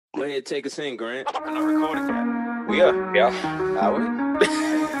Go ahead, take us in, Grant. I'm not recording yet. We are. Yeah. Are we?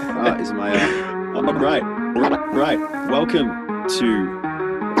 Is my right. Welcome to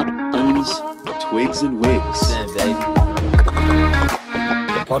Twigs and Wigs. Baby.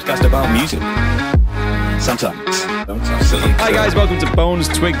 The podcast about music. Sometimes. Hi guys, welcome to Bones,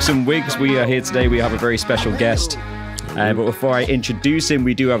 Twigs and Wigs. We are here today. We have a very special guest. But before I introduce him,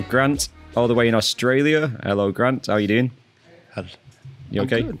 we do have Grant all the way in Australia. Hello, Grant. How are you doing? You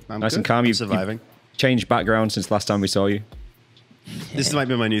okay? I'm nice good. and calm. You've surviving. Changed background since last time we saw you. This might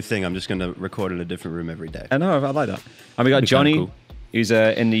be my new thing. I'm just going to record in a different room every day. I know, I like that. And we got Johnny, cool. who's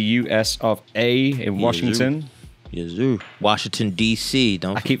in the US of A in Washington. Yes, sir. Washington, D.C.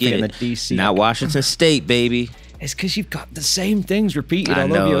 Don't I keep forget forgetting it. the DC. Not Washington State, baby. It's because you've got the same things repeated I all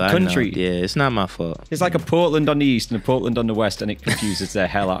know, over your I country. know. Yeah, it's not my fault. It's like a Portland on the east and a Portland on the west, and it confuses the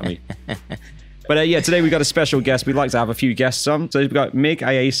hell out of me. But yeah, today we got a special guest. We'd like to have a few guests on. So we've got MiG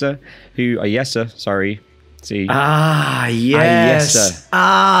Ayesa, sorry. See. Ah, yes. Ayesa.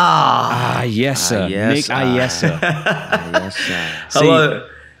 Ah. MiG Ayesa. Hello.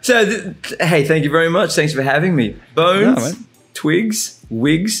 So, hey, thank you very much. Thanks for having me. Bones, No, man. Twigs,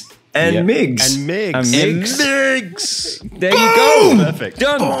 Wigs, and Yeah. Migs. And Migs. And Migs. Migs. There you go. Perfect.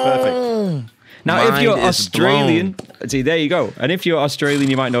 Done. Perfect. Now, if Mind you're is Australian, see, there you go. And if you're Australian,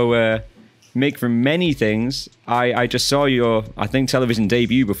 you might know Mick from many things. I just saw your, I think, television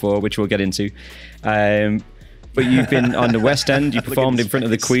debut before, which we'll get into. But you've been on the West End. You performed in front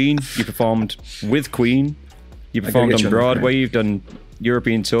of the Queen. You performed with Queen. You performed on Broadway. You've done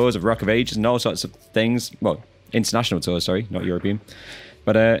European tours of Rock of Ages and all sorts of things. Well, international tours, sorry, not European.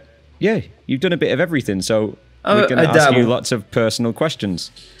 But yeah, you've done a bit of everything. So we're going to ask you lots of personal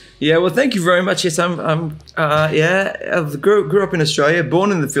questions. Yeah, well, thank you very much. Yes, I grew up in Australia,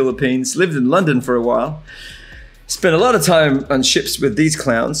 born in the Philippines, lived in London for a while, spent a lot of time on ships with these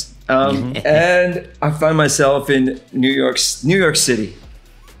clowns, and I found myself in New York City.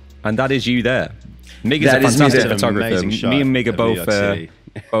 And that is you there. Mig is That a is me fantastic there. photographer. Amazing shot Me and Mig are of New York City.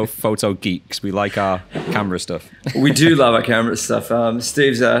 both photo geeks. We like our camera stuff. We do love our camera stuff.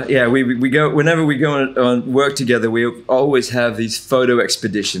 Steve's, we go whenever we go on work together. We always have these photo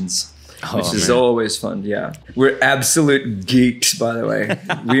expeditions, which is always fun. Yeah, we're absolute geeks, by the way.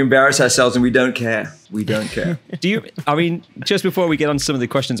 We embarrass ourselves and we don't care. We don't care. I mean, just before we get on to some of the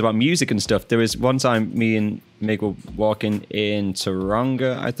questions about music and stuff, there was one time me and Mig were walking in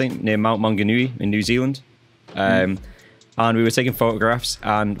Taronga, I think, near Mount Maunganui in New Zealand. And we were taking photographs,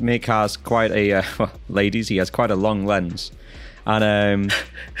 and Mick has quite a, ladies, he has quite a long lens. And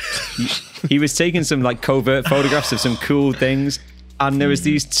he was taking some like covert photographs of some cool things, and there was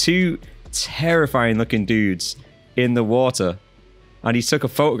these two terrifying looking dudes in the water, and he took a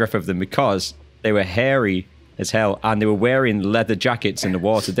photograph of them because they were hairy as hell, and they were wearing leather jackets in the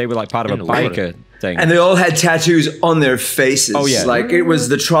water. They were like part of a biker thing. And they all had tattoos on their faces. Oh, yeah. Like it was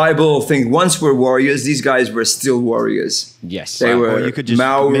the tribal thing. Once we're warriors, these guys were still warriors. Yes. They were Or you could just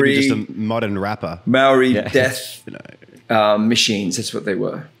Maori, maybe just a modern rapper. Maori death machines. That's what they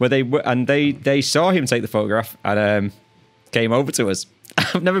were. Well, they saw him take the photograph and came over to us.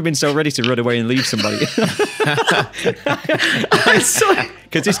 I've never been so ready to run away and leave somebody.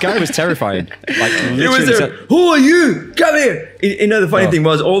 Because this guy was terrifying. Like, It was there. Who are you? Come here. You know, the funny thing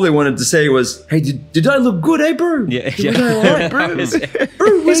was, all they wanted to say was, "Hey, did I look good, eh, bro? Yeah, Was I all right, bro?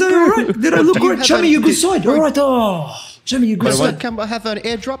 Bro, was I all right? Did I look good? Show me your good side. All right, show me your good side." Can I have an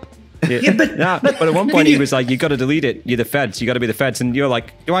airdrop? Yeah, but at one point he was like, "You got to delete it. You're the feds. You got to be the feds." And you're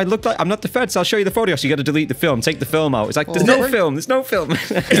like, "Do I look like I'm not the feds? I'll show you the photos. You got to delete the film. Take the film out." It's like, "There's no film. There's no film."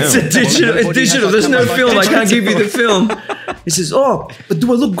 it's a digital. It's digital. There's no film. I can't give you the film. He says, "Oh, but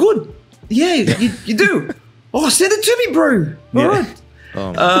do I look good? Yeah, you do. Oh, send it to me, bro. All right."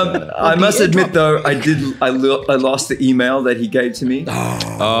 I must admit though, I lost the email that he gave to me.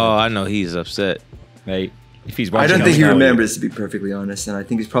 Oh, I know he's upset. Mate, if he's I watching, don't think he now, remembers, to be perfectly honest, and I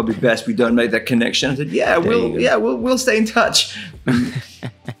think it's probably best we don't make that connection. I said, we'll stay in touch.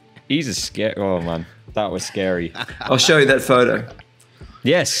 He's a scare. Oh man, that was scary. I'll show you that photo.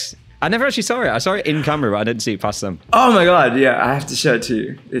 Yes, I never actually saw it. I saw it in camera, but I didn't see it past them. Oh my god, yeah, I have to show it to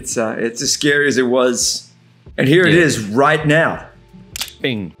you. It's as scary as it was, and here it is right now.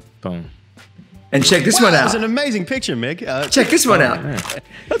 Bing. Boom. And check this one That's out. an amazing picture, Mig. Check this one out.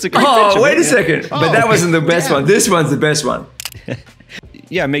 That's a great Oh, picture. wait a Mig. second, but that wasn't the best one. This one's the best one.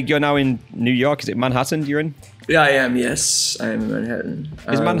 Yeah, Mig, you're now in New York. Is it Manhattan you're in? Yeah, I am. Yes, I am in Manhattan.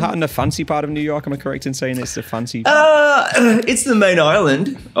 Is Manhattan the fancy part of New York? Am I correct in saying it's the fancy? It's the main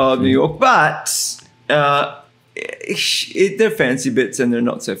island of New York, but they're fancy bits and they're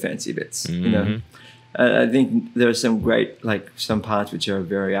not so fancy bits. You know, I think there are some great, like some parts which are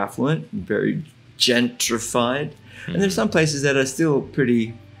very affluent, very gentrified, and there's some places that are still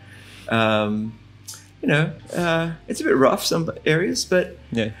pretty, it's a bit rough, some areas, but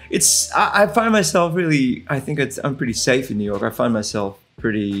I find myself really, I'm pretty safe in New York. I find myself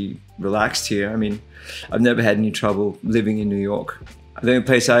pretty relaxed here. I mean, I've never had any trouble living in New York. The only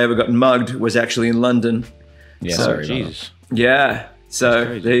place I ever got mugged was actually in London. Yeah, so, sorry. Jesus. Yeah.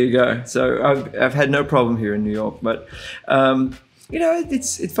 So there you go. So I've had no problem here in New York, but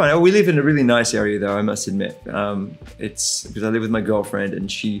it's fine. Oh, we live in a really nice area, though, I must admit. It's because I live with my girlfriend,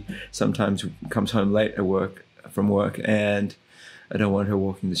 and she sometimes comes home late from work, and I don't want her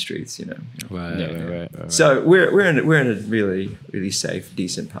walking the streets, Right. So we're in a really, really safe,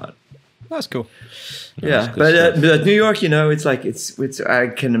 decent part. That's cool. Yeah, but New York, it's like it's. I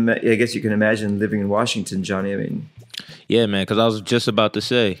guess you can imagine living in Washington, Johnny. I mean, yeah, man. Because I was just about to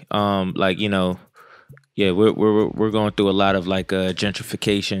say, yeah, we're going through a lot of like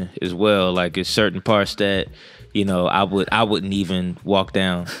gentrification as well. Like, it's certain parts that I wouldn't even walk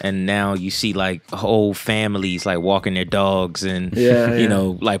down, and now you see like whole families like walking their dogs and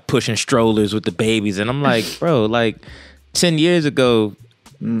like pushing strollers with the babies, and I'm like, bro, like 10 years ago,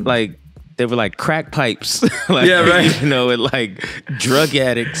 like. They were like crack pipes, like, and like drug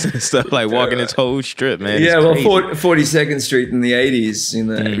addicts and stuff, like walking this whole strip, man. Yeah, well, 42nd Street in the 80s,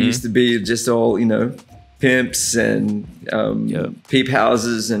 it used to be just all, pimps and peep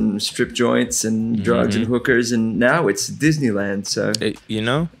houses and strip joints and drugs and hookers, and now it's Disneyland. So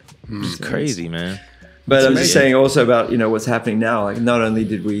it's crazy, man. But I'm just saying also about what's happening now. Like, not only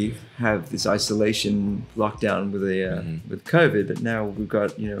did we have this isolation lockdown with with COVID, but now we've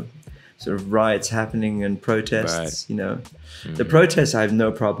got sort of riots happening and protests. Right. The protests I have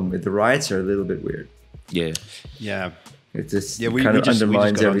no problem with. The riots are a little bit weird. Yeah. It just we kind of just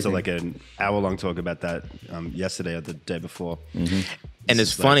undermines got everything. onto like an hour-long talk about that yesterday or the day before. And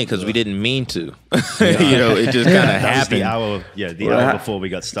it's funny because we didn't mean to. It just kind of happened. The hour before we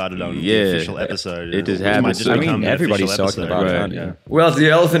got started on the official episode. It just happened. Everybody's talking about it. Right. Yeah. Well, it's the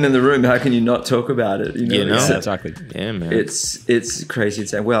elephant in the room. How can you not talk about it? Exactly. Yeah, man. It's crazy to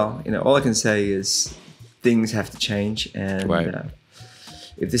say. Well, all I can say is things have to change, and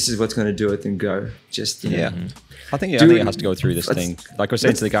if this is what's going to do it, then go. Just I think it has to go through this thing. Like I was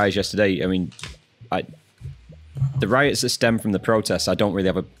saying to the guys yesterday, I mean, the riots that stem from the protests, I don't really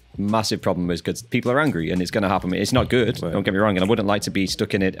have a massive problem with, because people are angry and it's going to happen. It's not good, don't get me wrong, and I wouldn't like to be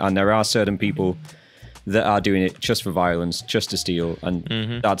stuck in it. And there are certain people that are doing it just for violence, just to steal,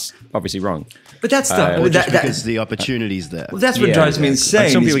 and that's obviously wrong. But that's because the opportunity's there. Well, that's what drives me insane.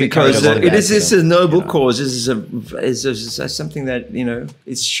 Some is people get because carried along this is a noble cause. This is something that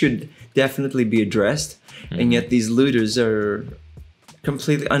it should definitely be addressed, and yet these looters are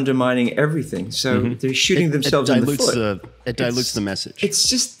completely undermining everything. So they're shooting themselves in the foot. It dilutes the message.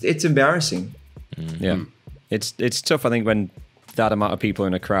 It's embarrassing. Yeah, it's tough. I think when that amount of people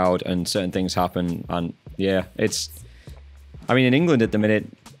in a crowd and certain things happen, and I mean, in England at the minute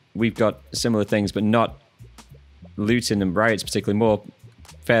we've got similar things, but not looting and riots particularly, more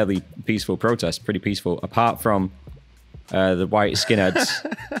fairly peaceful protests, pretty peaceful, apart from the white skinheads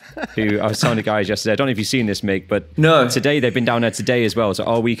who I was telling the guys yesterday, I don't know if you've seen this, Mick, but today they've been down there today as well, so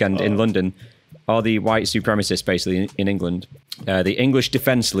all weekend in London, all the white supremacists basically in England, the English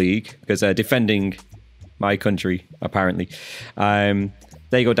Defence League, because they're defending my country apparently,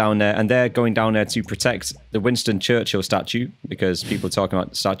 they go down there, and they're going down there to protect the Winston Churchill statue, because people are talking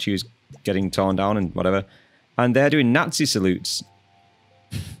about statues getting torn down and whatever, and they're doing Nazi salutes.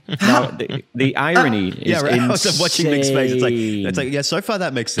 Now, the irony is insane. I was watching Mick's face. It's like, yeah, so far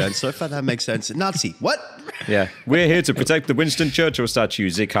that makes sense. So far that makes sense. Nazi, what? Yeah, we're here to protect the Winston Churchill statue,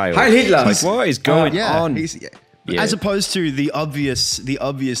 Sieg Heil. Heil Hitler. Like, what is going on? As opposed to the obvious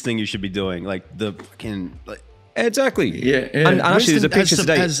thing you should be doing, like the fucking... Exactly. Yeah. And actually, there's a picture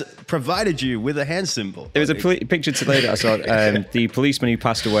today. Has provided you with a hand symbol. There was a picture today that I saw. The policeman who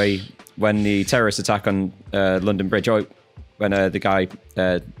passed away when the terrorist attack on London Bridge, when the guy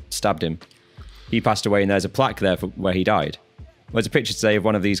stabbed him, he passed away, and there's a plaque there for where he died. There's a picture today of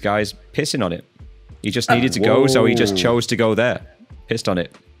one of these guys pissing on it. He just needed to go, so he just chose to go there, pissed on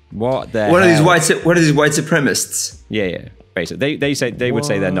it. What the hell? What are these white supremacists? Yeah. Basically, they would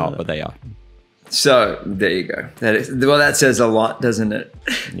say they're not, but they are. So there you go. That says a lot, doesn't it?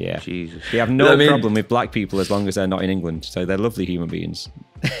 Yeah. Jesus. We have no problem with black people as long as they're not in England. So they're lovely human beings.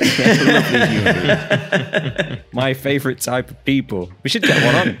 My favourite type of people. We should get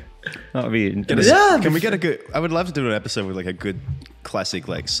one on. That would be. Can we get a good? I would love to do an episode with like a good classic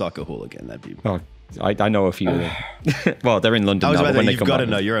like soccer hooligan. That'd be. Oh I know a few of them. Well, they're in London I was now, about but when to, they you've come got to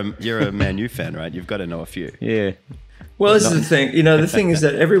back, know. You're a Man U fan, right? You've got to know a few. yeah. Well, this is the thing. You know, the thing is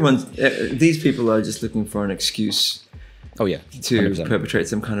that these people are just looking for an excuse Oh yeah, to 100%. perpetrate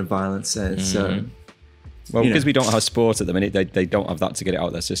some kind of violence. And so, Well, you know. because we don't have sport at the minute, they don't have that to get it out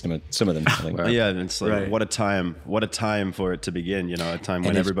of their system. Some of them, I think. Yeah, and it's like Right. what a time for it to begin. You know, a time when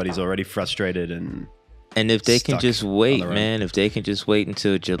And if- everybody's already frustrated and And if they can Stuck just on wait, the run. man, if they can just wait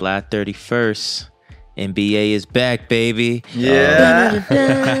until July 31st, NBA is back, baby.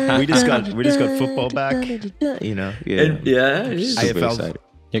 yeah. we just got football back. You know, yeah. And, yeah. it is. Super AFL. excited.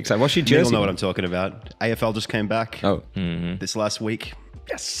 Yeah, excited. What's your You'll jersey? know what I'm talking about. AFL just came back Oh, this last week.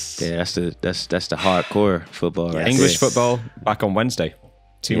 Yes. Yeah, that's the hardcore football, right? English there. football back on Wednesday.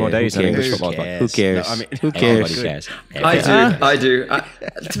 Two more Yeah, days who and English cares? football's back. Who cares? No, I mean, Who cares? Nobody cares. I do.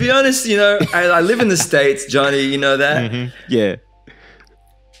 To be honest, you know, I live in the States, Johnny. You know that. Yeah.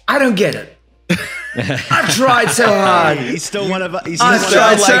 I don't get it. I've tried so hard. He's still one of us. I've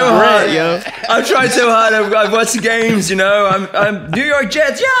tried so hard, yo. I've tried so hard. I've watched the games. You know, I'm New York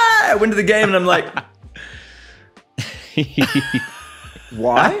Jets. Yeah, I went to the game and I'm like,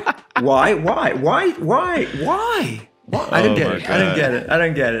 why? I don't get it. I don't get it. I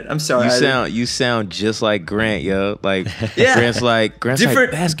don't get it. I'm sorry. You sound just like Grant, yo. Like Yeah. Grant's like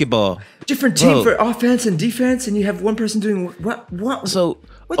Different- basketball. different team Bro. for offense and defense, and you have one person doing what? So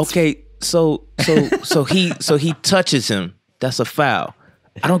okay, so he touches him. That's a foul.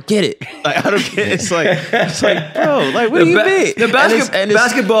 I don't get it. Like I don't get it. It's like bro, like what do you mean? The And it's-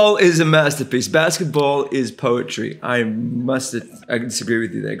 basketball is a masterpiece. Basketball is poetry. I disagree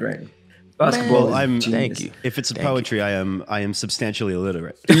with you there, Grant. Basketball. Well, I'm. Thank you. If it's a poetry, I am substantially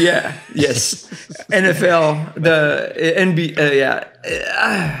illiterate. Yeah. Yes. NFL. The NBA.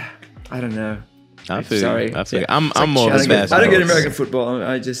 Yeah. I don't know. I feel Sorry. you. I feel you. Yeah. I'm more of I a don't get basketball. American football.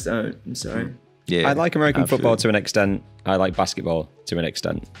 I just don't. I'm sorry. Yeah, I like American I feel football you. to an extent. I like basketball to an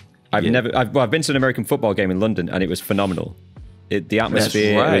extent. I've been to an American football game in London and it was phenomenal. The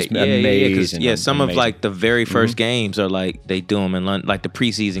atmosphere was amazing. Yeah, some of amazing. like the very first games are like they do them in London, like the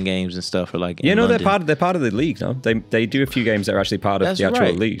preseason games and stuff are like. You in know, London. they're part of the league, no? They do a few games that are actually part of That's the actual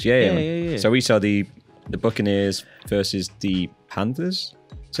right. leagues. Yeah. Yeah. So we saw the Buccaneers versus the Panthers.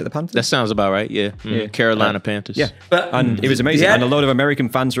 Is it the Panthers? That sounds about right. Yeah, Yeah. Carolina Panthers. Yeah, But- and it was amazing. Yeah. And a lot of American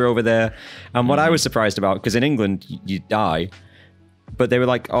fans were over there. And what I was surprised about, because in England you die, but they were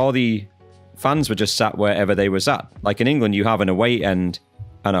like all the fans were just sat wherever they were sat. Like in England, you have an away end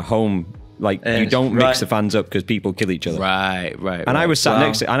and a home. Like you And- don't mix right. the fans up because people kill each other. Right. And I was sat Wow.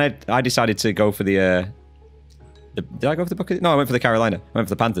 next to, and I decided to go for the did I go for the Buccaneers? No, I went for the Carolina. I went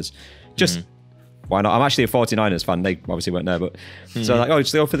for the Panthers. Just why not? I'm actually a 49ers fan. They obviously weren't there, but so like,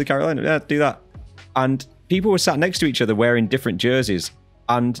 just go for the Carolina. Yeah, do that. And people were sat next to each other wearing different jerseys,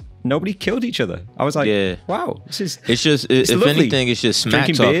 and nobody killed each other. I was like, Yeah. wow, this is. It's just It's if lovely. anything, it's just smack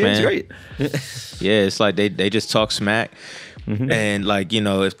Drinking talk, beer, man. it's great. Yeah, it's like they just talk smack. And like, you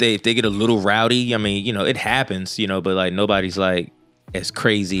know, if they get a little rowdy, I mean, you know, it happens, you know, but like nobody's like as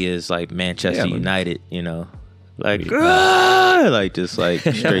crazy as like Manchester Yeah, man. United, you know. Like like just like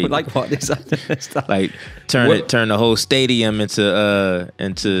straight Like what is that? like turn the whole stadium into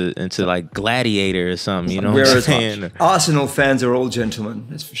like gladiator or something, you know what I'm Whereas saying? Arsenal fans are all gentlemen.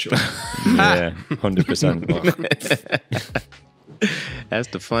 That's for sure. Yeah, 100%. That's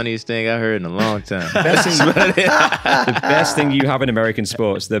the funniest thing I heard in a long time. The best thing you have in American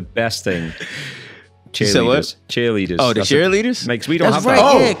sports, the best thing. You said what? Cheerleaders. Oh, the That's cheerleaders? We don't That's have right.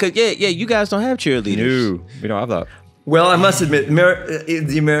 that. Oh. Yeah, 'cause yeah, you guys don't have cheerleaders. No, we don't have that. Well, I must admit,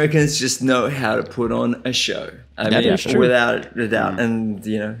 the Americans just know how to put on a show. I That mean, is true. without a doubt. And,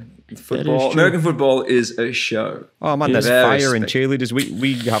 you know, football, true. American football is a show. Oh man, there's Very fire and spec- cheerleaders.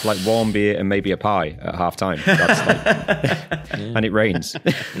 We have like warm beer and maybe a pie at half time. That's like, and it rains.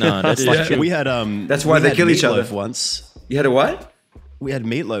 No, that's like We had That's why we they had kill each other. Meatloaf once. You had a what? We had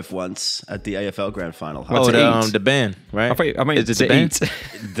Meatloaf once at the AFL Grand Final. oh, to eat. the band, right? I mean, Is it to the band?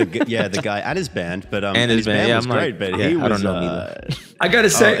 eat. the guy at his band, but And his band, yeah, was I'm like, great. But yeah, he I was. don't know Meatloaf. I got to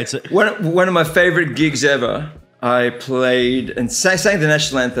say, it's a- one of my favorite gigs ever. I played and sang the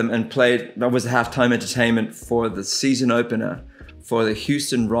national anthem and played. That was the halftime entertainment for the season opener for the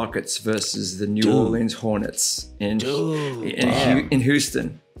Houston Rockets versus the New Orleans Hornets in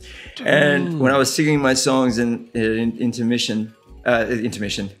Houston. And when I was singing my songs in intermission.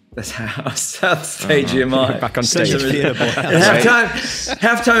 That's how stagey am I. Back on stage. theater boy. At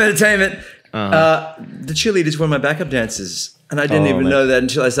halftime entertainment. The cheerleaders were my backup dancers, and I didn't even man. know that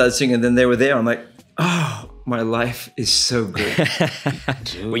until I started singing. And then they were there. I'm like, oh, my life is so good.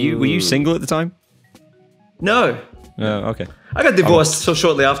 Were you single at the time? No, Okay. I got divorced so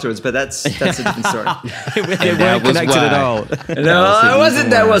shortly afterwards, but that's a different story. They weren't was connected why. at all. No,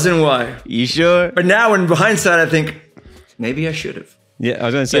 that wasn't why. You sure? But now, in hindsight, I think maybe I should have. Yeah, I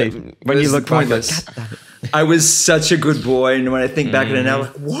was going to say, when you look back, like, Pointless. I was such a good boy, and when I think back at it now,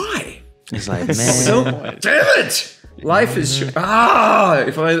 like, why? It's like, man. So damn it! Life is if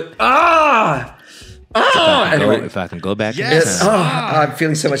anyway. If I can go back Yes. in time. I'm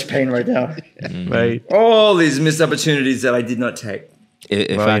feeling so much pain right now. right? All these missed opportunities that I did not take.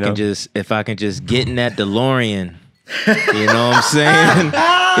 If Well, I you can know. if I can just get in that DeLorean, you know what I'm saying? If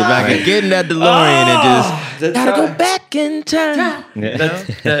I can get in that DeLorean and just gotta go back in time. Yeah.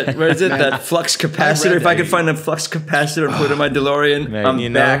 Where is it? That flux capacitor. If I could find a flux capacitor and put it in my DeLorean, Man, I'm you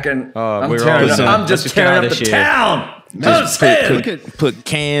know. back and Oh, I'm we're tearing all up. done. I'm Let's just just get tearing out up of the this shit. town. Just put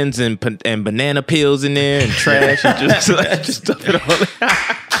cans and banana peels in there and trash and just stuff it all.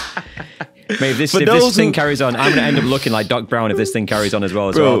 Mate, if this those thing who- carries on, I'm going to end up looking like Doc Brown if this thing carries on as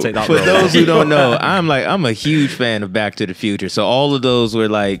well. So I'll take that for role. those who don't know, I'm a huge fan of Back to the Future. So all of those were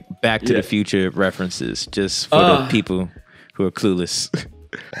like Back to the Future references, just for the people who are clueless.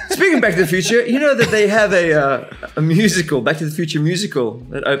 Speaking of Back to the Future, you know that they have a musical, Back to the Future musical,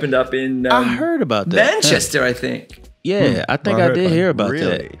 that opened up in I heard about that. Manchester, I think. Yeah, I think I I heard did about hear it. about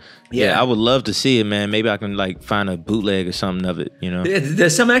Really? that. Yeah, I would love to see it, man. Maybe I can like find a bootleg or something of it. You know.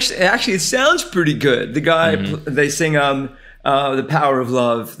 There's some actually. It sounds pretty good. The guy they sing "The Power of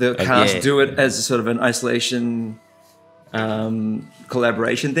Love." The cast yeah. do it as a sort of an isolation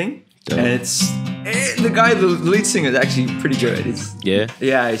collaboration thing, and it's the guy, the lead singer, is actually pretty good. It's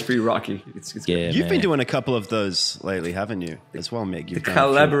it's pretty rocky. It's Yeah, You've been man. doing a couple of those lately, haven't you? As well, Mig. You've The done a few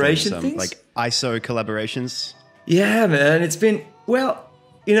collaboration things? like ISO collaborations. Yeah, man. It's been, well,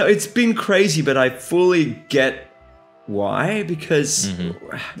 it's been crazy, but I fully get why. Because,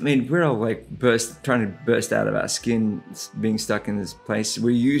 I mean, we're all like trying to burst out of our skin, being stuck in this place. We're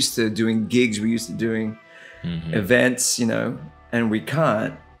used to doing gigs, we're used to doing events, and we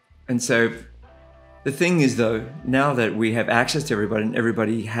can't. And so the thing is, though, now that we have access to everybody and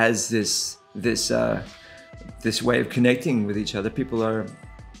everybody has this way of connecting with each other, people are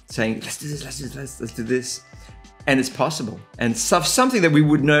saying, let's do this, let's do this. And it's possible. And something that we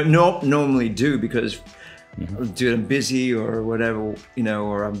would not normally do because dude, I'm busy or whatever,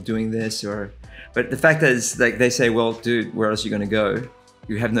 or I'm doing this but the fact that it's like they say, well, dude, where else are you going to go?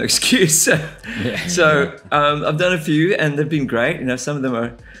 You have no excuse. So I've done a few and they've been great. Some of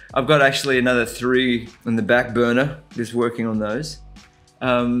them I've got actually another 3 on the back burner, just working on those.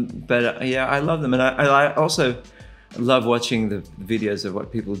 But yeah, I love them. And I also love watching the videos of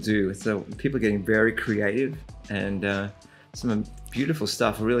what people do. So people are getting very creative and some beautiful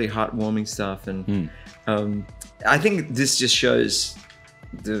stuff, really heartwarming stuff. And I think this just shows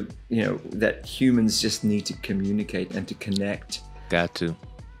that humans just need to communicate and to connect. Got to.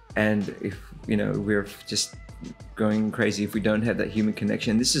 And if we're just going crazy if we don't have that human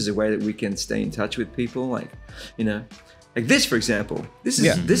connection, this is a way that we can stay in touch with people. Like this, for example. This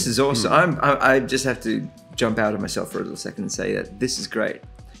is awesome. I just have to jump out of myself for a little second and say that this is great.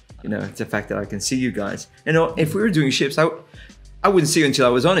 It's the fact that I can see you guys. And if we were doing ships, I wouldn't see you until I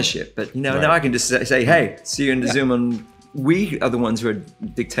was on a ship. But now I can just say, hey, see you in the Zoom. And we are the ones who are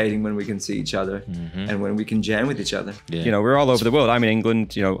dictating when we can see each other and when we can jam with each other. Yeah. We're all over the world. I'm in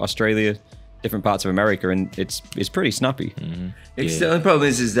England, Australia, different parts of America, and it's pretty snappy. The only problem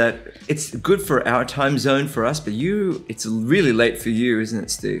is that it's good for our time zone for us, but it's really late for you, isn't it,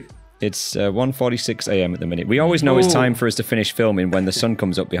 Steve? It's 1:46 a.m. at the minute. We always know it's time for us to finish filming when the sun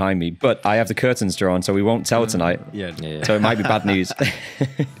comes up behind me, but I have the curtains drawn, so we won't tell tonight. Yeah. So it might be bad news.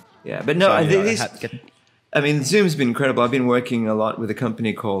 Yeah, but no, Zoom's been incredible. I've been working a lot with a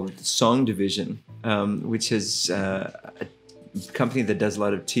company called Song Division, which is a company that does a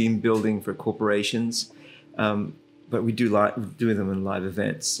lot of team building for corporations. But we do them in live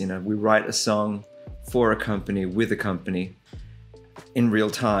events. We write a song for a company with a company in real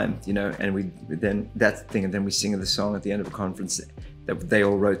time, and then we sing the song at the end of a conference that they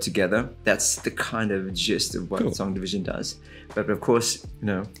all wrote together. That's the kind of gist of what Song Division does. But of course,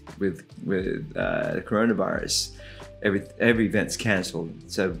 with the coronavirus, every event's cancelled.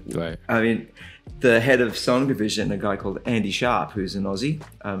 So the head of Song Division, a guy called Andy Sharp, who's an Aussie,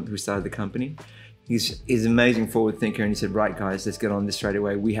 who started the company. He's an amazing forward thinker, and he said, right, guys, let's get on this straight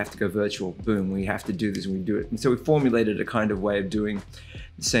away. We have to go virtual. Boom, we have to do this, and we do it. And so we formulated a kind of way of doing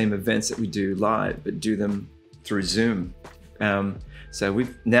the same events that we do live, but do them through Zoom. So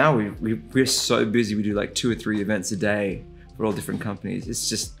we're so busy. We do like 2 or 3 events a day for all different companies. It's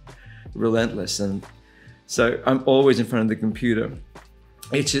just relentless. And so I'm always in front of the computer.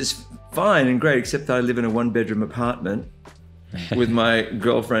 It's just fine and great, except I live in a 1-bedroom apartment with my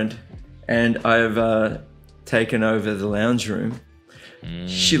girlfriend, and I've taken over the lounge room.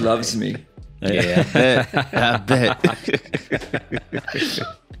 She loves me. Yeah, I bet.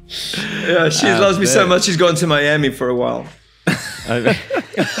 Yeah, she loves me so much. She's gone to Miami for a while.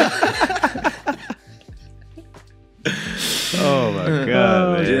 Oh my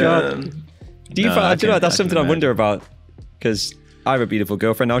god! Yeah. God. Do you No, find, do you know, that's I can something I wonder about, because I have a beautiful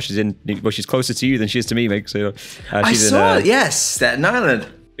girlfriend now. She's closer to you than she is to me, Mick. So I she's saw it. Yes, Staten Island.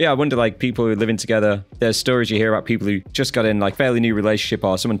 Yeah, I wonder, like, people who are living together. There's stories you hear about people who just got in, like, fairly new relationship,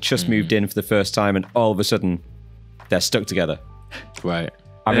 or someone just moved in for the first time, and all of a sudden they're stuck together. Right.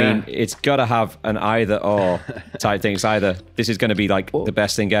 I mean, it's got to have an either or type thing. It's either this is going to be like the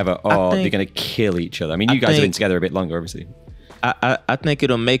best thing ever, or they're going to kill each other. I mean, you guys have been together a bit longer, obviously. I think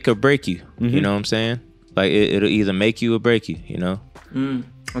it'll make or break you. You know what I'm saying? Like it'll either make you or break you. You know.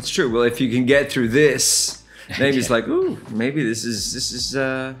 That's true. Well, if you can get through this, maybe it's like, ooh, maybe this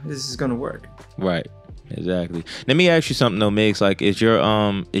is gonna work. Right. Exactly. Let me ask you something though, Migs. Like, is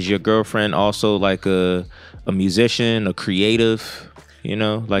your girlfriend also like a musician, a creative? You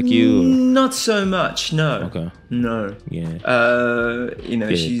know, like you? Not so much. No. Okay. No. Yeah. You know,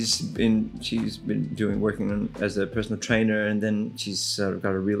 Good. she's been working as a personal trainer, and then she's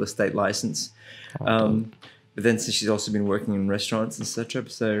got a real estate license. But then she's also been working in restaurants, etc.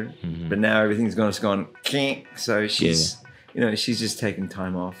 So, but now everything's gone. So she's, you know, she's just taking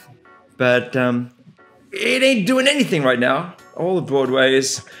time off. But it ain't doing anything right now. All of Broadway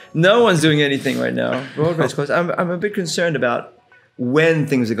is. No one's doing anything right now. Broadway's closed. I'm a bit concerned about when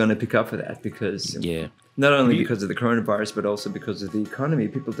things are going to pick up for that, because not only because of the coronavirus, but also because of the economy.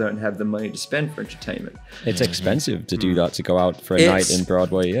 People don't have the money to spend for entertainment. It's expensive to do that, to go out for a night in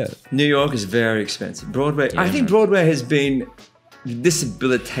Broadway. Yeah, New York is very expensive. Broadway, I think Broadway has been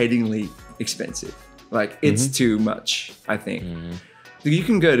debilitatingly expensive. Like, it's too much, I think. You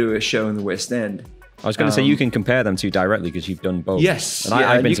can go to a show in the West End. I was going to say you can compare them two directly because you've done both. Yes, and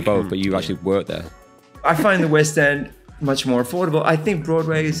I've been to both, but you actually worked there. I find the West End much more affordable. I think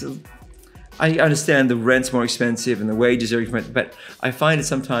Broadway is. I understand the rent's more expensive and the wages are expensive, but I find it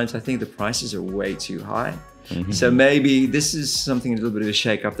sometimes. I think the prices are way too high. So maybe this is something, a little bit of a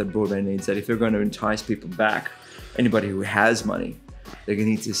shake-up that Broadway needs. That if they're going to entice people back, anybody who has money, they're going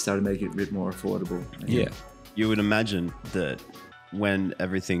to need to start making it a bit more affordable. Yeah. You would imagine that when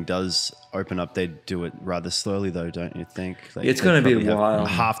everything does open up, they do it rather slowly, though, don't you think? Like, It's going to be probably a have while.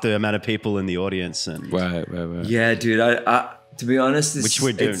 Half the amount of people in the audience, and Right. Yeah, dude. I to be honest, Which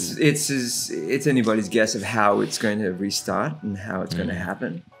we're doing. it's anybody's guess of how it's going to restart and how it's going to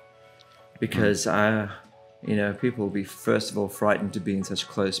happen, because you know, people will be first of all frightened to be in such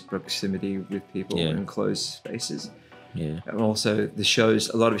close proximity with people in closed spaces. Yeah. And also the shows,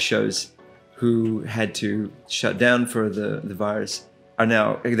 a lot of shows who had to shut down for the virus are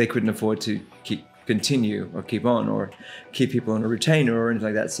now, they couldn't afford to continue or keep on or keep people on a retainer or anything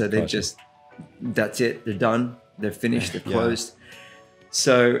like that. So they've just, that's it, they're done, they're finished, they're closed.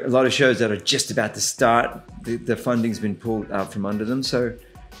 So a lot of shows that are just about to start, the funding's been pulled out from under them. So,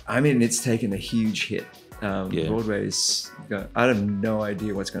 I mean, it's taken a huge hit. Broadway's, I have no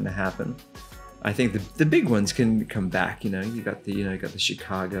idea what's going to happen. I think the big ones can come back. You know, you got the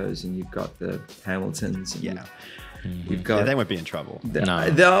Chicagos and you've got the Hamiltons. And you've got. they won't be in trouble.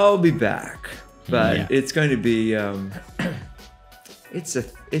 They'll be back, but it's going to be.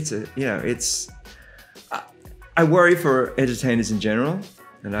 I worry for entertainers in general,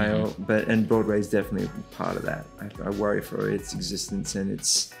 and and Broadway is definitely part of that. I worry for its existence and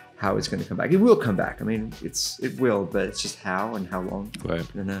its how it's going to come back. It will come back. I mean, it will, but it's just how and how long. Right.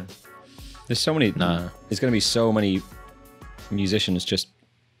 I don't know. There's so many. There's going to be so many musicians just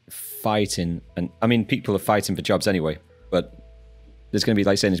fighting, and I mean, people are fighting for jobs anyway. But there's going to be,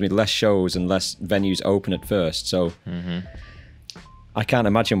 like saying, there's going to be less shows and less venues open at first. So I can't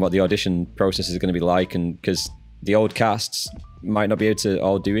imagine what the audition process is going to be like, and because the old casts might not be able to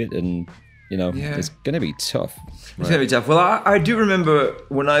all do it, and you know, it's going to be tough. It's going to be tough. Well, I do remember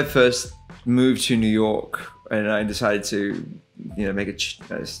when I first moved to New York, and I decided to, you know, make a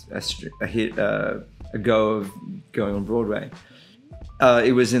go of going on Broadway.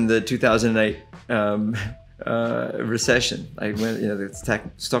 It was in the 2008 recession, like when, you know,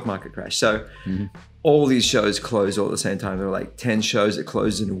 the stock market crash. So all these shows closed all at the same time. There were like 10 shows that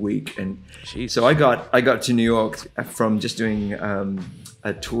closed in a week, and so I got to New York from just doing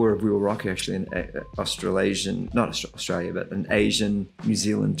a tour of We Will Rock You, actually, an not Australia, but an Asian New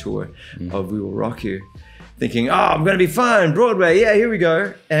Zealand tour of We Will Rock You. Thinking, oh, I'm going to be fine, Broadway, yeah, here we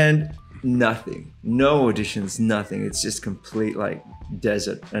go. And nothing, no auditions, nothing. It's just complete like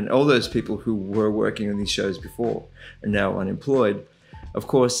desert. And all those people who were working on these shows before are now unemployed. Of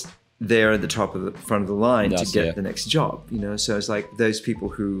course, they're at the top of the front of the line to get the next job, you know? So it's like those people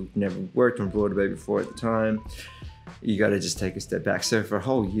who never worked on Broadway before at the time, you got to just take a step back. So for a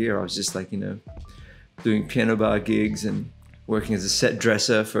whole year, I was just like, you know, doing piano bar gigs and working as a set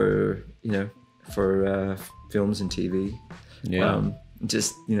dresser for, you know, for films and TV. Yeah.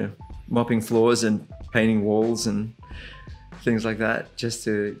 Just, you know, mopping floors and painting walls and things like that just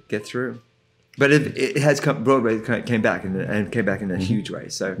to get through. But it has come, Broadway came back and came back in a huge way.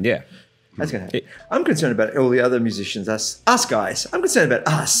 So yeah, that's gonna happen. I'm concerned about all the other musicians, us guys. I'm concerned about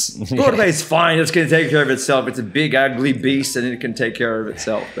us. Broadway is fine. It's going to take care of itself. It's a big, ugly beast, and it can take care of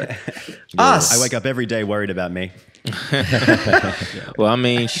itself. But us, I wake up every day worried about me. Well, I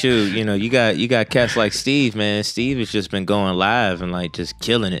mean, shoot, you know, you got cats like Steve, man. Steve has just been going live and like just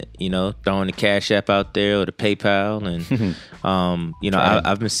killing it, you know, throwing the Cash App out there or the PayPal, and you know,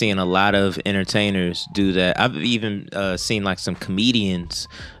 I've been seeing a lot of entertainers do that. I've even seen like some comedians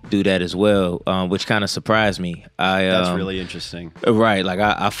do that as well, which kind of surprised me. That's really interesting, right? Like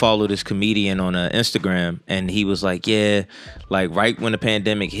I follow this comedian on Instagram, and he was like, yeah, like right when the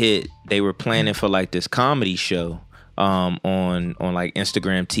pandemic hit, they were planning for like this comedy show. On like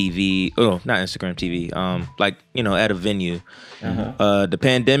Instagram TV, not Instagram TV, like, you know, at a venue. The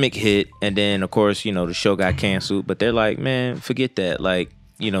pandemic hit, and then of course, you know, the show got canceled, but they're like, man, forget that. Like,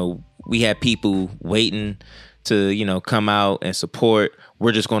 you know, we had people waiting to, you know, come out and support.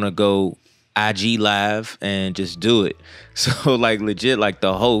 We're just gonna go IG live and just do it. So like legit, like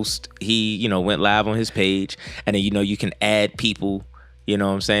the host, he, you know, went live on his page, and then, you know, you can add people. You know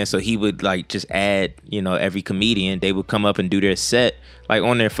what I'm saying? So he would like just add, you know, every comedian. They would come up and do their set like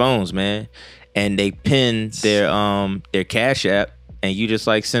on their phones, man. And they pin their Cash App, and you just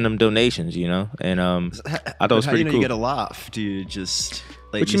like send them donations, you know. And I thought it was pretty cool. How do you get a laugh? Do you just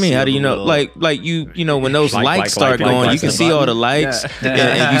like? What you mean? How do you know? Like you know, when those likes start going, you can see all the likes,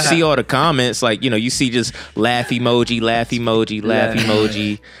 and you see all the comments. Like, you know, you see just laugh emoji, laugh emoji, laugh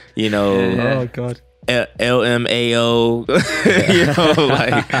emoji. You know. Oh God. LMAO, you know,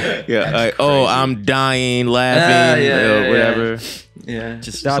 like, oh, I'm dying laughing, whatever. Yeah,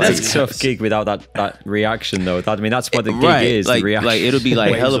 just That's a tough gig without that reaction, though. I mean, that's what the gig is. Like, the reaction. like it'll be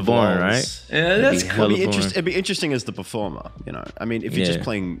like Waves hella of boring, walls. right? Yeah, that's hella boring. It'd be interesting as the performer, you know. I mean, if you're just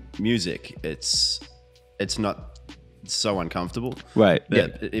playing music, it's not so uncomfortable, Right?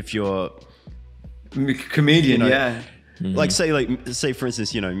 But if you're comedian, you know, yeah. like say for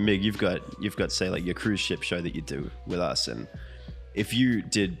instance, you know, Mig, you've got say like your cruise ship show that you do with us, and if you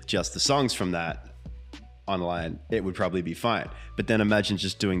did just the songs from that online, it would probably be fine. But then imagine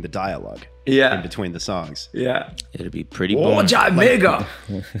just doing the dialogue in between the songs. Yeah, It'll be pretty boring. like,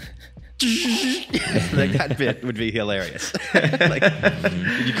 Like that bit would be hilarious. Like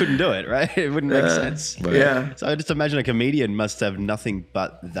you couldn't do it, right? It wouldn't make sense. Right. Yeah, So I just imagine a comedian must have nothing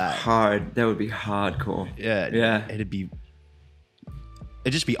but that. hard. That would be hardcore. Yeah. It'd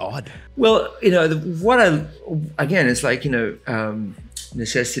just be odd. Well, you know, again, it's like, you know,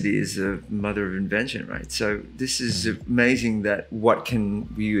 necessity is the mother of invention, right? So this is amazing that what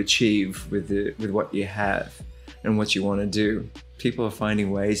can you achieve with what you have and what you want to do. People are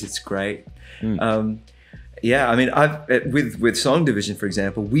finding ways. It's great. Yeah, I mean, with Song Division, for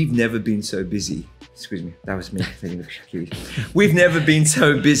example, we've never been so busy. Excuse me, that was me thinking of Kiwi. We've never been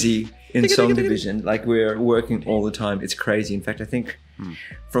so busy in Song Division. Like, we're working all the time. It's crazy. In fact, I think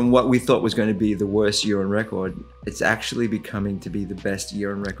from what we thought was going to be the worst year on record, it's actually becoming to be the best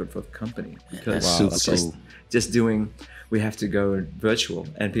year on record for the company. Because it's just doing, we have to go virtual,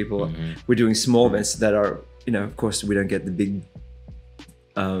 and people, we're doing small events that are, you know, of course, we don't get the big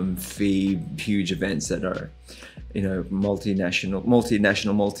fee, huge events that are, you know, multinational,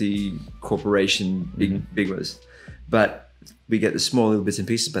 multi-corporation, big ones. But we get the small little bits and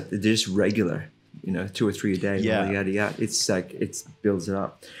pieces, but they're just regular, you know, 2 or 3 a day, yada yada. It's like, it builds it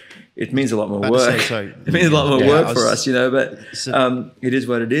up. It means a lot more work. It means a lot more work for us, you know, but it is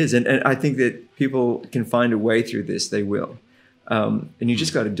what it is. And I think that people can find a way through this. They will. And you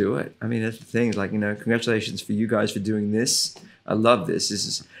just got to do it. I mean, that's the thing. Like, you know, congratulations for you guys for doing this. I love this. This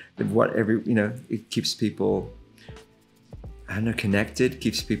is what you know, it keeps people, I don't know, connected,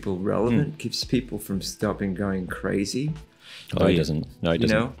 keeps people relevant, keeps people from stopping going crazy. No, he doesn't. No, he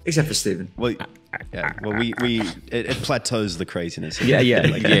doesn't. You know, except for Stephen. Well, yeah. Well, it plateaus the craziness. Yeah.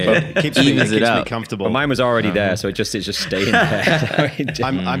 It keeps me comfortable. But mine was already there, so it's just staying there.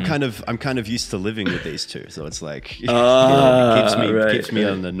 I'm kind of used to living with these two, so it's like it keeps me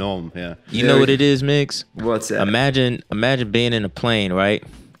on the norm. Yeah. You know what it is, Mix? What's that? Imagine being in a plane, right?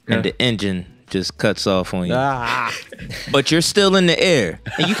 and the engine just cuts off on you. Ah. But you're still in the air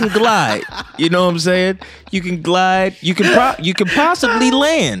and you can glide. You know what I'm saying? You can glide. You can possibly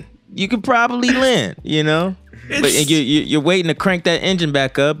land. You could probably land, you know? But you're waiting to crank that engine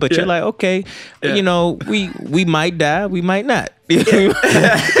back up, but you're like, okay, you know, we might die, we might not. You feel me?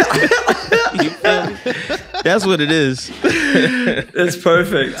 That's what it is. That's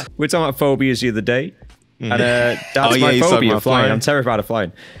perfect. We were talking about phobias the other day, and that's my phobia, flying. I'm terrified of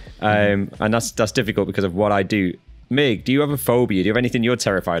flying, and that's difficult because of what I do. Mig, do you have a phobia? Do you have anything you're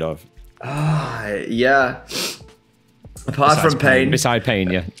terrified of? Yeah. Apart from pain. Beside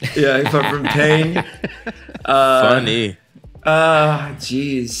pain, yeah. Yeah, apart from pain. Funny.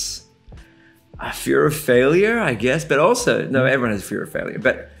 Jeez. A fear of failure, I guess, but also, no, everyone has a fear of failure.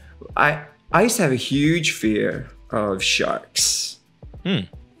 But I used to have a huge fear of sharks.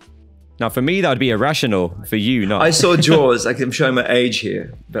 Now, for me, that would be irrational. For you, not. I saw Jaws. I'm showing my age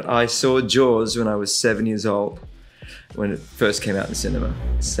here, but I saw Jaws when I was 7 years old, when it first came out in cinema.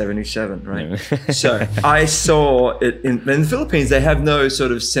 77, right? So I saw it in the Philippines. They have no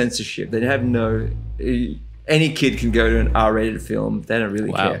sort of censorship. They have no. Any kid can go to an R-rated film. They don't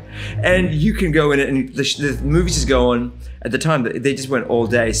really care. And you can go in it, and the movies just go on. At the time, they just went all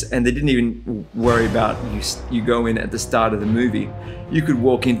day, and they didn't even worry about you go in at the start of the movie. You could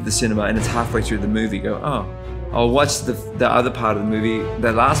walk into the cinema, and it's halfway through the movie, go, oh, I'll watch the other part of the movie,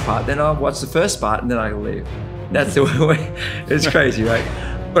 the last part, then I'll watch the first part, and then I'll leave. That's the way. It's crazy, right?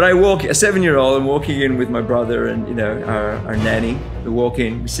 But I walk, a 7-year-old, I'm walking in with my brother and, you know, our nanny. We walk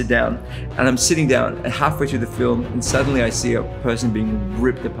in, we sit down, and I'm sitting down and halfway through the film, and suddenly I see a person being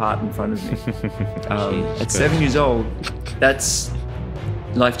ripped apart in front of me. At 7 years old, that's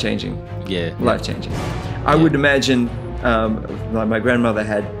life-changing. Yeah. Life-changing. I would imagine, like my grandmother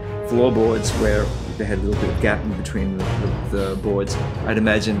had floorboards where they had a little bit of gap in between the boards. I'd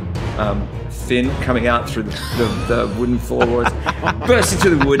imagine Finn coming out through the wooden floorboards, bursting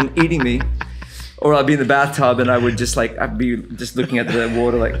through the wood and eating me. Or I'd be in the bathtub and I'd be just looking at the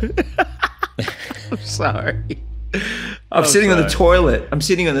water like. I'm sorry. I'm sitting on the toilet. I'm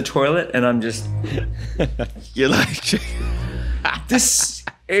sitting on the toilet and I'm just. You're like. This.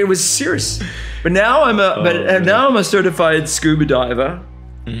 It was serious. But now I'm a certified scuba diver.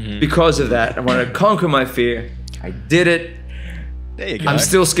 Because of that, I want to conquer my fear. I did it. There you go. I'm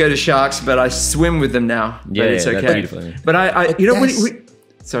still scared of sharks, but I swim with them now. Yeah, but it's that's okay. beautiful. But I you know,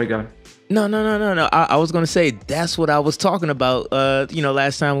 sorry, go on. No. I was gonna say that's what I was talking about. You know,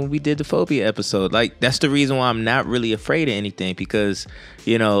 last time when we did the phobia episode, like that's the reason why I'm not really afraid of anything, because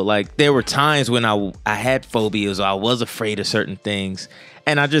you know, like there were times when I had phobias or I was afraid of certain things,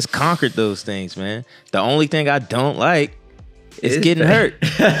 and I just conquered those things, man. The only thing I don't like is getting hurt.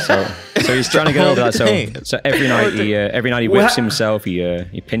 So he's trying to get over that. So every night he whips himself.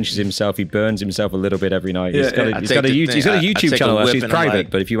 He pinches himself. He burns himself a little bit every night. He's got a YouTube channel. Actually, it's private,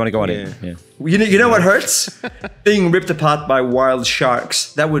 but if you want to go on it, You know what hurts? Being ripped apart by wild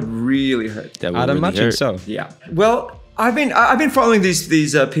sharks. That would really hurt. I'd imagine so. Yeah. Well, I've been following these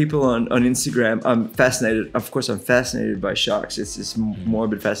people on Instagram. I'm fascinated. Of course, I'm fascinated by sharks. It's this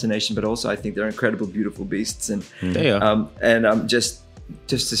morbid fascination, but also I think they're incredible, beautiful beasts. And just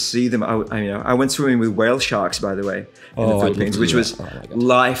to see them. I went swimming with whale sharks, by the way, in the Philippines, which was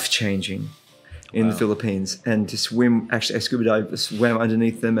life changing in the Philippines. And to swim, actually, I scuba dived, swam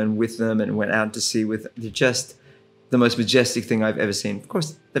underneath them and with them, and went out to sea with them. They're just the most majestic thing I've ever seen. Of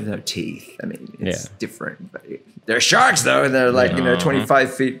course, they have no teeth. I mean, it's different. But they're sharks, though, and they're like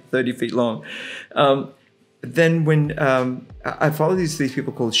 25 feet, 30 feet long. Then when I follow these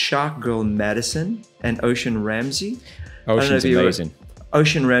people called Shark Girl Madison and Ocean Ramsey. Ocean's amazing.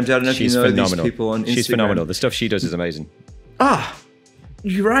 Ocean Ramsey. I don't know if you know these people on Instagram. She's phenomenal. The stuff she does is amazing.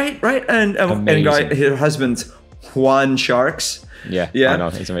 You're right. And her husband's Juan Sharks. Yeah, I know,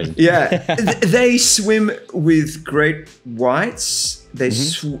 it's amazing. Yeah, they swim with great whites. They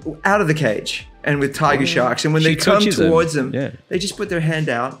out of the cage, and with tiger sharks. And when they come towards them, they just put their hand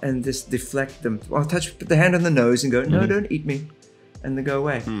out and just deflect them. Or put their hand on the nose and go, "No, don't eat me," and they go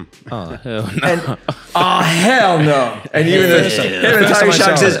away. Oh hell no! And, hell no! And even the tiger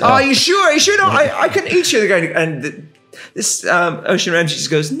shark says, "Oh, are you sure? Are you sure? No, I can eat you." They're going, this Ocean Ramsey just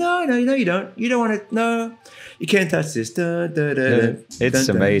goes, "No, you don't. You don't want to. No." You can't touch this. It's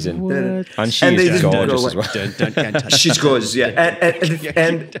amazing. And she's gorgeous as well. She's gorgeous, yeah.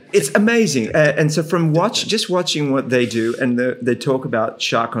 And it's amazing. And so from just watching what they do, and they talk about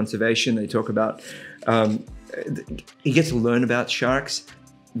shark conservation, they talk about, you get to learn about sharks.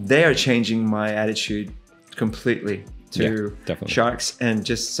 They are changing my attitude completely to sharks. And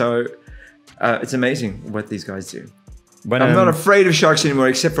just so, it's amazing what these guys do. When, I'm not afraid of sharks anymore,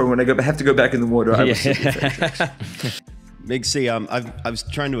 except for when I have to go back in the water. I was super afraid of sharks. Mig, see, I was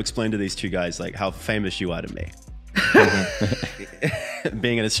trying to explain to these two guys like how famous you are to me,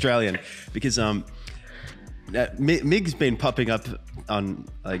 being an Australian, because Mig's been popping up on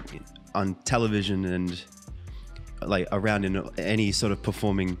television and like around in any sort of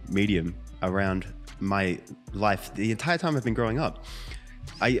performing medium around my life the entire time I've been growing up.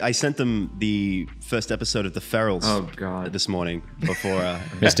 I sent them the first episode of The Ferals this morning before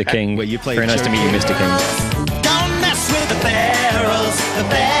Mr. King. where you played. Very nice to meet you, Mr. King. Don't mess with the barrels, the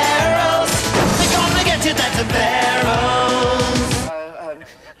barrels. They're gonna get you, that's the barrels.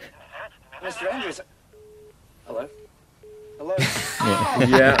 Mr. Andrews. Hello? Hello?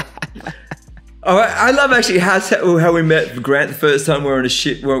 Yeah. Oh, I love actually how we met Grant the first time we were on a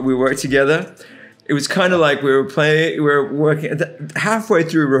ship where we worked together. It was kind of like we were working halfway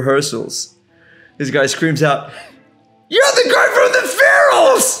through rehearsals. This guy screams out, "You're the guy from the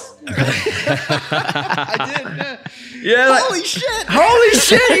Ferals!" I did. Yeah. Like, Holy shit! Holy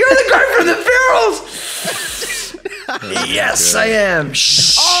shit! You're the guy from the Ferals! Yes, I am.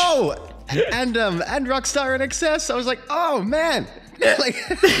 Shh. Oh, and Rockstar in Excess. I was like, oh man, like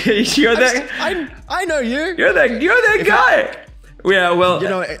You're that. I know you. You're that guy. Yeah, well, You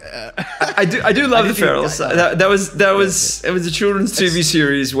know, I do love the did think- Ferals. It was a children's TV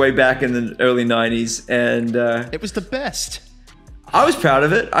series way back in the early '90s, and it was the best. I was proud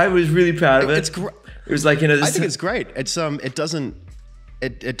of it. I was really proud of it. It's great. It was like, you know, I think it's great. It's it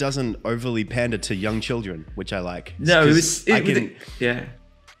doesn't overly pander to young children, which I like. no, it 'Cause was. Yeah.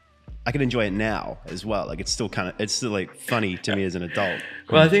 I can enjoy it now as well. Like it's still like funny to me as an adult.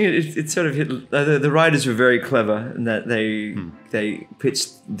 Well, I think it sort of hit. The writers were very clever in that they pitched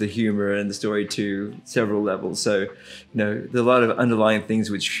the humor and the story to several levels. So, you know, there are a lot of underlying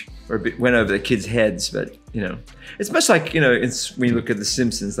things which went over the kids' heads. But you know, it's much like, you know, when you look at The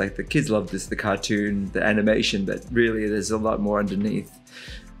Simpsons, like the kids love the cartoon, the animation, but really there's a lot more underneath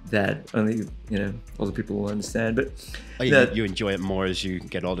that only, you know, older people will understand. But You enjoy it more as you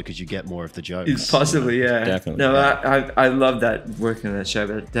get older because you get more of the jokes. Possibly, yeah. Definitely. No, I love that working on that show,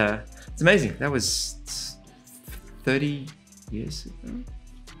 but it's amazing. That was 30 years ago.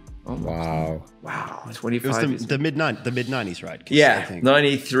 Wow. Wow, It 25 was years the ago. mid 90s, right? 'Cause I Yeah, think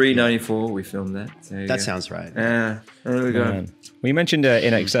 93, 94, we filmed that. So, that yeah. sounds right. There we go. Man. Well, you mentioned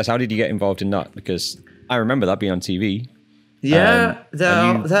In Excess. How did you get involved in that? Because I remember that being on TV. Yeah,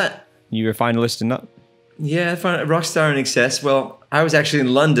 and you were a finalist in that? Yeah, Rockstar in Excess. Well, I was actually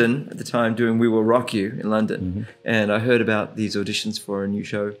in London at the time doing We Will Rock You in London. And I heard about these auditions for a new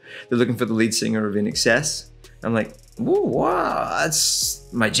show. They're looking for the lead singer of In Excess. I'm like, whoa, wow, that's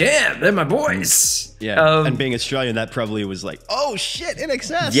my jam. They're my boys. Yeah, and being Australian, that probably was like, oh shit, In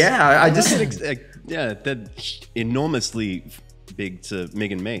Excess. Yeah, I just... yeah, that's enormously big to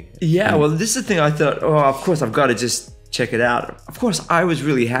Mig and me. Yeah, well, this is the thing I thought, oh, of course, I've got to just check it out. Of course, I was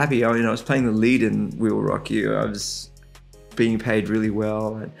really happy. I mean, I was playing the lead in We Will Rock You. I was being paid really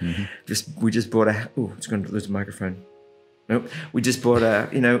well. And we just bought it's going to lose the microphone. Nope. We just bought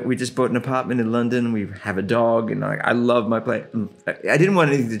an apartment in London. We have a dog, and I love my play. I didn't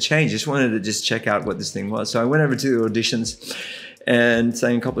want anything to change. I just wanted to just check out what this thing was. So I went over to the auditions and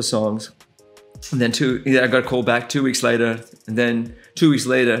sang a couple of songs. And then I got a call back 2 weeks later. And then 2 weeks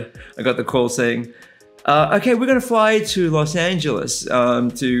later, I got the call saying, okay, we're going to fly to Los Angeles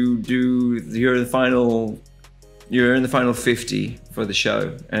to do, you're in the final 50 for the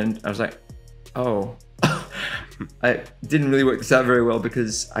show. And I was like, oh. I didn't really work this out very well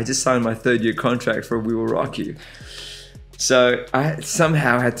because I just signed my 3rd-year contract for We Will Rock You. So I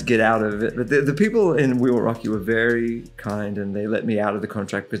somehow had to get out of it. But the people in We Will Rock You were very kind, and they let me out of the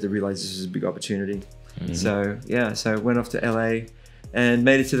contract because they realized this was a big opportunity. So yeah, so I went off to LA and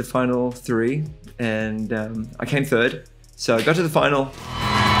made it to the final 3, and I came 3rd. So I got to the final.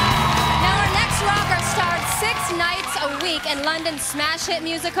 Now our next rocker starred 6 nights a week in London's smash hit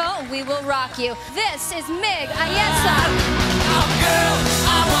musical, We Will Rock You. This is MiG Ayesa. Oh, girl,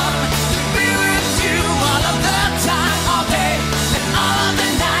 I want to be with you all of the time, all day and all of the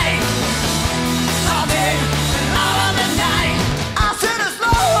night. All day and all of the night. I said it's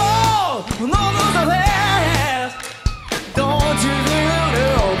slow, no those are last. Don't you really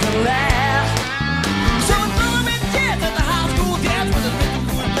open last? So it's gonna be kids at the high school dance with the big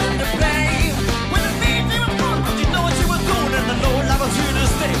food and the flame. When the beat came up, but you know what you were doing, and I know I was here to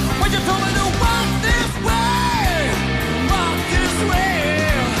stay. When you told me to walk this way,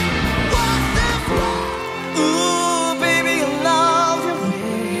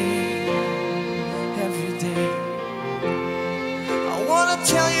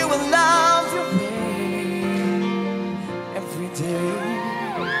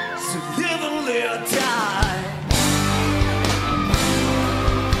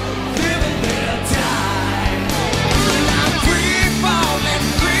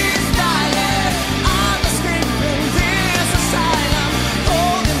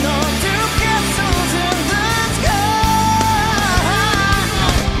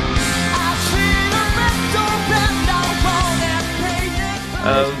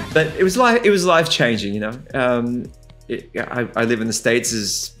 But it was life changing, you know. I live in the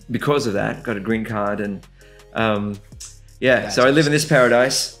States because of that. Got a green card, and so I live in this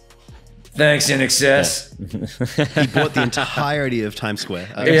paradise. Thanks, NXS. He bought the entirety of Times Square.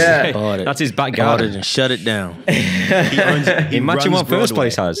 Yeah. Bought it. That's his back Bought garden. it and shut it down. Imagine what First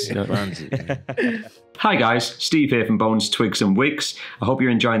Place has. He runs it. Hi guys, Steve here from Bones, Twigs and Wigs. I hope you're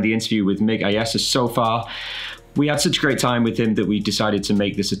enjoying the interview with MiG Ayesa so far. We had such a great time with him that we decided to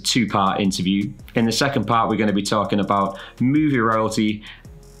make this a two-part interview. In the second part, we're going to be talking about movie royalty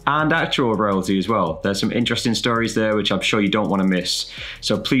and actual royalty as well. There's some interesting stories there which I'm sure you don't want to miss.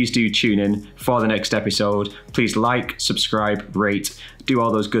 So please do tune in for the next episode. Please like, subscribe, rate, do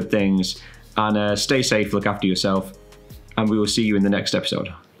all those good things, and stay safe, look after yourself, and we will see you in the next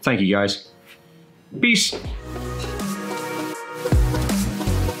episode. Thank you guys. Peace.